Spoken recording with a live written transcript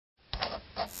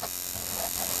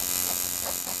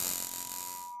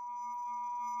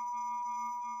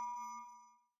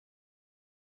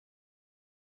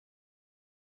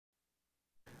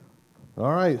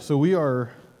All right, so we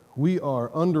are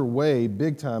underway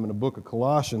big time in the book of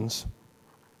Colossians.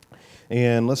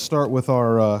 And let's start with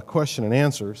our question and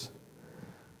answers.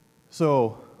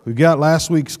 So we got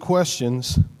last week's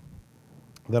questions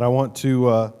that I want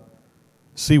to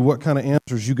see what kind of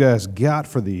answers you guys got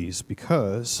for these,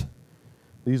 because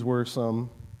these were some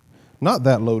not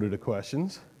that loaded of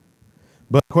questions.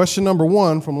 But question number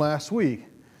 1 from last week,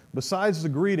 besides the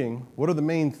greeting, what are the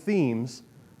main themes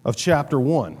of chapter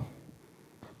 1?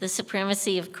 The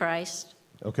supremacy of Christ.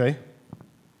 Okay.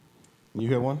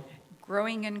 You have one?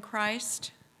 Growing in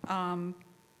Christ. Growing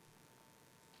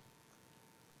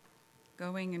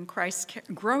in Christ's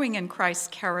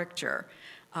character,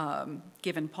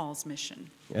 given Paul's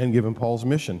mission. And given Paul's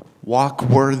mission. Walk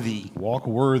worthy. Walk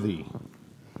worthy.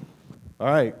 All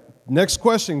right. Next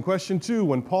question, question 2.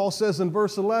 When Paul says in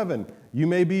verse 11, you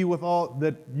may be with all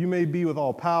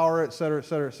power, etc.,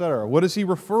 etc., etc. What is he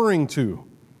referring to?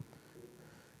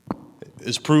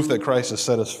 Is proof that Christ has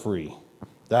set us free.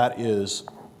 That is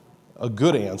a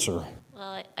good answer.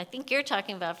 Well, I think you're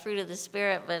talking about fruit of the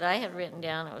Spirit, but I had written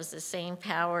down it was the same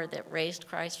power that raised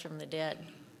Christ from the dead.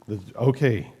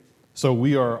 Okay, so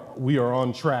we are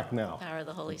on track now. Power of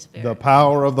the Holy Spirit. The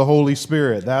power of the Holy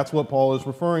Spirit. That's what Paul is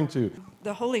referring to.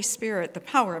 The Holy Spirit, the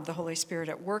power of the Holy Spirit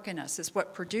at work in us is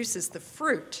what produces the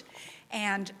fruit.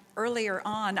 And earlier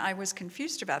on, I was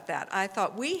confused about that. I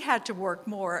thought we had to work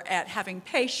more at having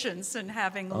patience and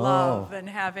having love and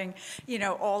having,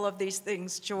 all of these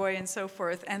things, joy and so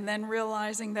forth, and then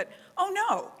realizing that, oh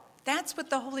no, that's what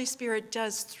the Holy Spirit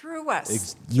does through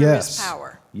us, through His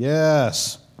power.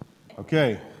 Yes.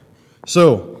 Okay.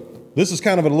 So this is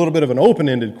kind of a little bit of an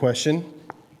open-ended question.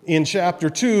 In chapter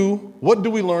 2, what do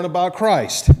we learn about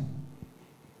Christ?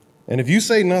 And if you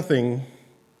say nothing,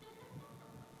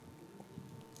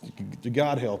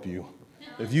 God help you.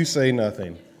 If you say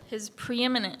nothing. His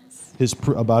preeminence.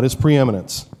 About his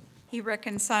preeminence. He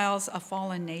reconciles a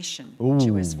fallen nation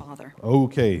to his Father.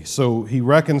 Okay, so he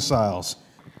reconciles.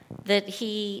 That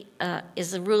he is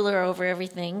the ruler over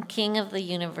everything, king of the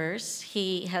universe.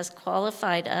 He has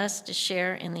qualified us to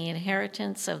share in the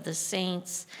inheritance of the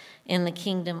saints in the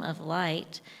kingdom of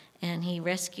light, and he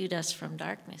rescued us from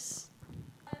darkness.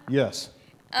 Yes.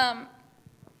 I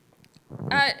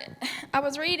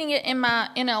was reading it in my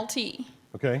NLT.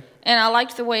 Okay. And I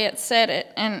liked the way it said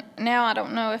it, and now I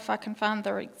don't know if I can find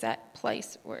the exact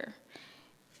place where.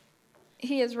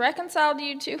 He has reconciled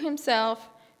you to himself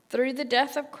through the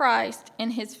death of Christ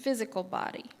in his physical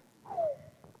body.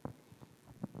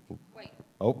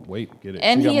 Get it.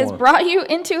 And he has brought you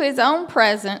into his own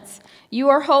presence. You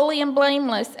are holy and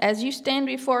blameless as you stand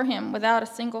before him without a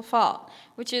single fault,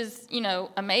 which is,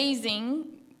 amazing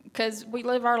because we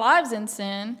live our lives in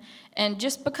sin. And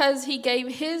just because he gave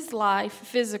his life,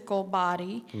 physical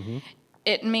body,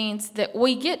 it means that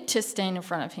we get to stand in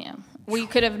front of him. We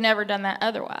could have never done that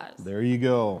otherwise. There you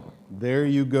go. There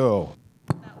you go.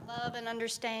 About love and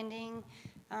understanding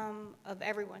of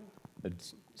everyone.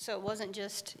 So it wasn't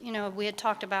just, we had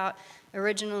talked about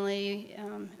originally,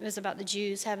 it was about the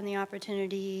Jews having the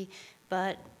opportunity,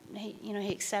 but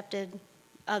he accepted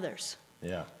others.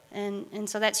 Yeah. And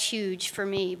so that's huge for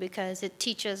me because it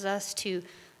teaches us to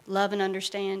love and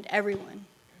understand everyone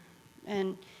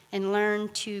and learn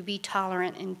to be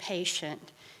tolerant and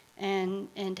patient and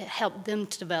to help them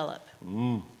to develop.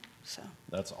 So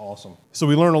that's awesome. So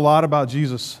we learn a lot about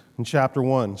Jesus in chapter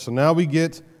 1. So now we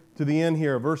get to the end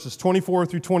here, verses 24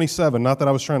 through 27. Not that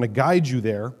I was trying to guide you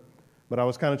there, but I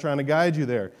was kind of trying to guide you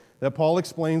there. That Paul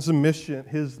explains the mission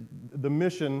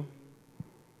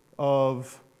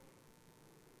of,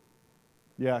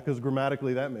 because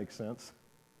grammatically that makes sense.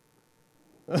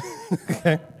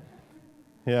 Okay.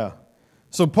 Yeah.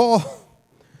 So Paul,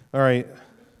 all right,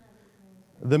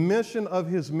 the mission of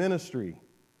his ministry.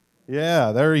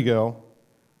 Yeah, there you go.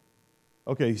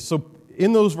 Okay, so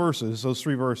in those verses, those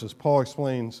 3 verses, Paul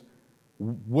explains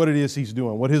what it is he's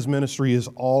doing, what his ministry is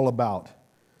all about.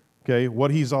 Okay, what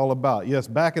he's all about. Yes,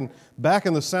 back in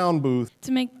the sound booth.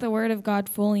 To make the word of God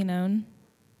fully known.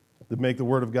 To make the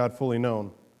word of God fully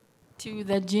known. To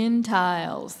the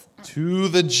Gentiles. To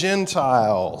the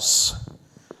Gentiles.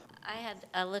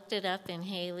 I looked it up in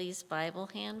Haley's Bible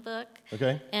handbook.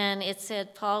 Okay. And it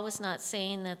said Paul was not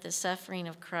saying that the suffering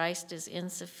of Christ is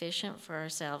insufficient for our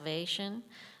salvation,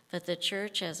 but the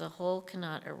church as a whole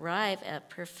cannot arrive at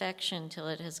perfection till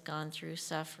it has gone through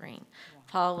suffering.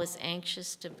 Paul was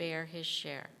anxious to bear his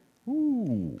share.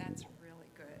 Ooh. That's really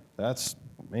good. That's,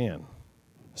 man.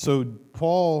 So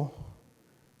Paul,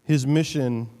 his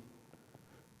mission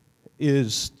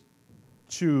is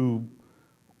to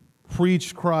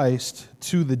preach Christ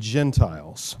to the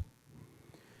Gentiles.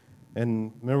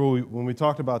 And remember when we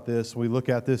talked about this, we look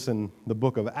at this in the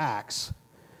book of Acts.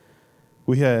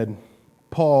 We had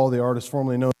Paul, the artist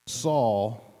formerly known as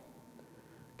Saul,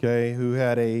 okay, who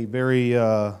had a very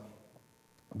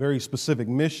specific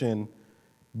mission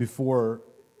before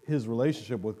his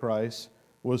relationship with Christ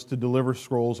was to deliver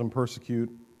scrolls and persecute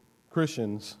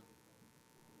Christians,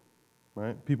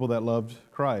 right? People that loved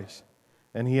Christ.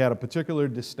 And he had a particular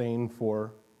disdain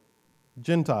for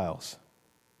Gentiles.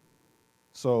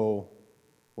 So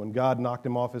when God knocked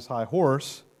him off his high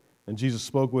horse and Jesus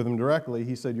spoke with him directly,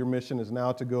 he said, your mission is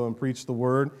now to go and preach the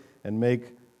word and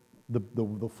make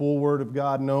the full word of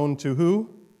God known to who?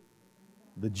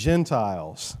 The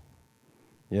Gentiles.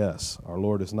 Yes, our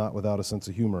Lord is not without a sense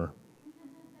of humor.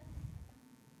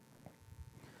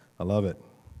 I love it.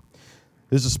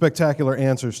 These are spectacular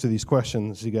answers to these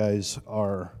questions. You guys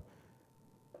are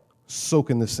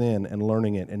soaking this in and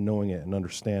learning it and knowing it and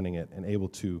understanding it and able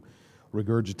to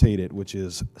regurgitate it, which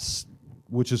is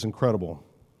incredible.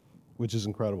 Which is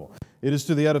incredible. It is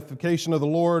to the edification of the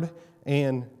Lord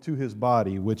and to his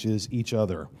body, which is each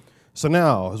other. So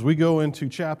now, as we go into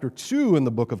chapter 2 in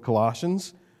the book of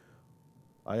Colossians,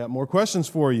 I got more questions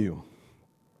for you.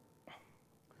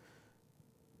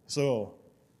 So,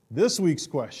 this week's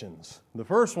questions. The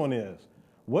first one is,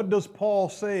 what does Paul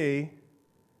say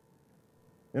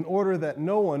in order that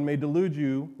no one may delude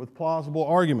you with plausible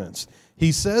arguments?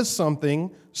 He says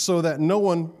something so that no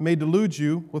one may delude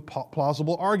you with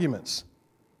plausible arguments.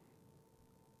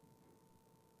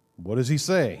 What does he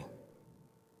say?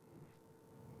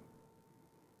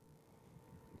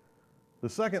 The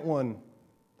second one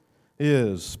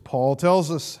is, Paul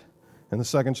tells us in the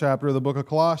second chapter of the book of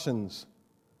Colossians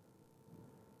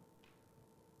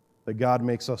that God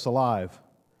makes us alive.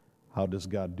 How does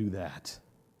God do that?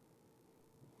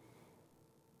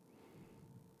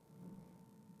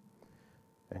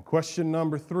 And question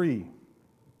number 3,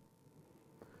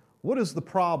 what is the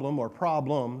problem or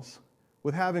problems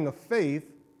with having a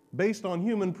faith based on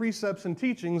human precepts and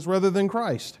teachings rather than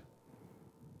Christ?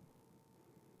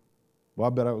 Well,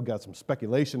 I bet I've got some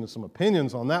speculation and some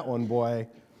opinions on that one, boy.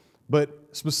 But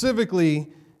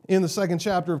specifically in the second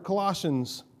chapter of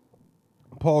Colossians,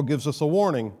 Paul gives us a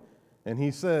warning, and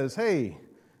he says, hey,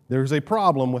 there's a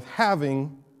problem with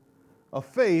having a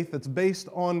faith that's based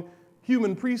on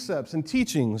human precepts and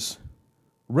teachings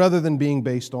rather than being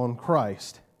based on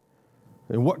Christ.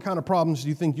 And what kind of problems do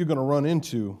you think you're going to run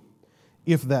into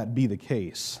if that be the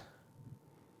case?